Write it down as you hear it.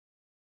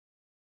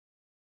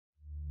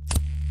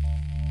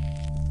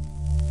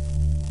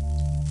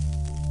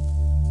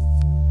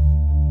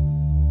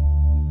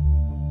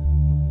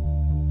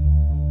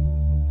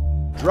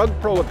drug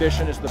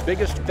prohibition is the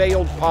biggest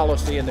failed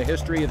policy in the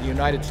history of the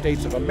United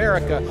States of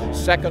America,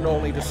 second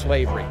only to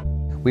slavery.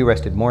 We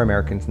arrested more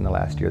Americans in the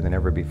last year than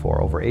ever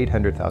before, over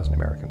 800,000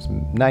 Americans,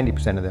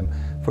 90% of them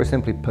for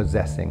simply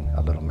possessing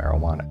a little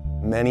marijuana.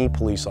 Many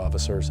police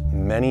officers,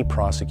 many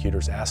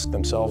prosecutors ask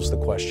themselves the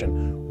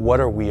question,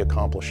 what are we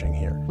accomplishing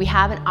here? We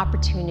have an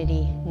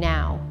opportunity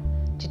now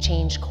to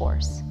change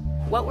course.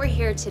 What we're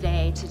here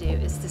today to do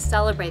is to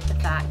celebrate the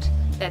fact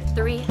that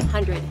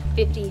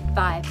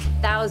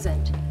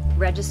 355,000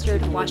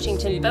 registered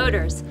Washington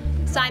voters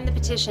signed the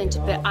petition to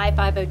put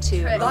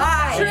I-502.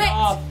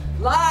 Lies!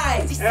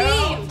 Lies!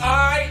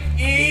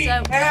 L-I-E-S!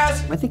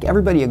 I think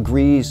everybody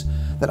agrees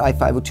that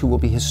I-502 will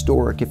be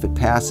historic if it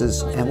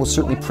passes and will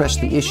certainly press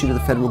the issue to the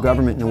federal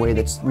government in a way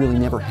that's really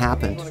never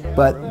happened.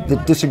 But the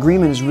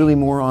disagreement is really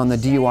more on the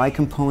DUI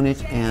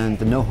component and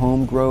the no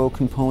home grow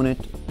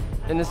component.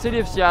 In the city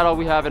of Seattle,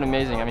 we have it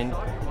amazing. I mean,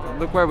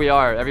 look where we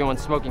are.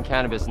 Everyone's smoking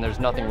cannabis and there's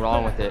nothing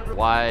wrong with it.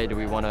 Why do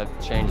we want to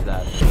change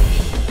that?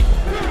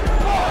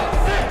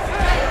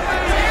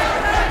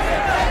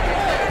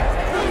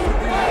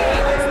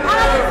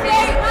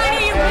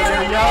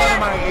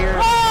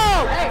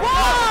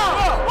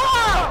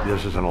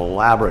 This is an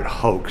elaborate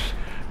hoax.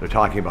 They're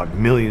talking about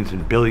millions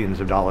and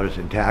billions of dollars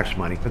in tax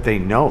money, but they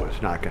know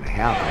it's not going to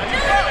happen.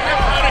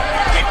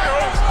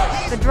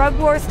 The drug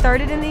war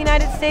started in the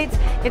United States.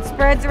 It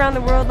spreads around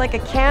the world like a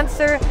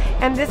cancer,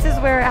 and this is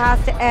where it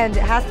has to end.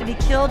 It has to be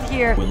killed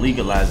here. With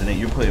legalizing it,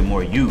 you're putting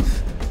more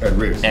youth at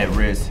risk.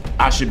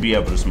 I should be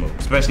able to smoke,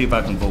 especially if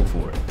I can vote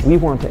for it. We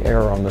want to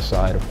err on the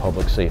side of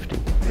public safety.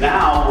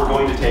 Now we're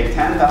going to take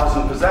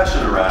 10,000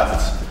 possession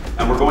arrests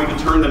and we're going to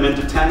turn them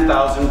into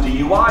 10,000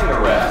 DUI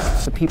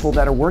arrests. The people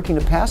that are working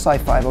to pass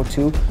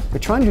I-502, they're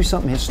trying to do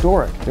something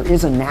historic. There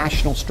is a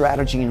national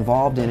strategy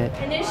involved in it.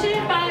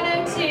 Initiative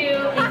 502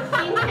 in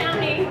King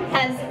County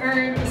has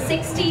earned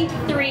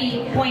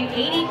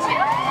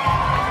 63.82.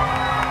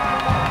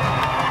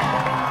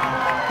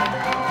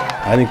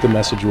 I think the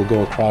message will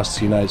go across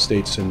the United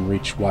States and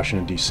reach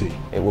Washington, D.C.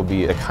 It will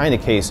be a kind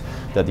of case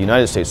that the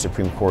United States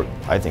Supreme Court,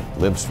 I think,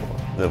 lives for.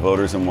 The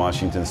voters in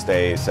Washington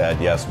State said,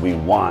 yes, we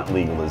want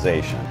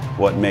legalization.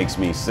 What makes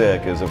me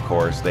sick is, of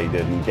course, they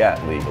didn't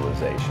get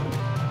legalization.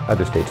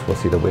 Other states will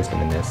see the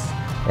wisdom in this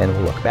and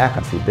will look back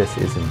and see this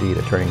is indeed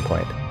a turning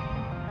point.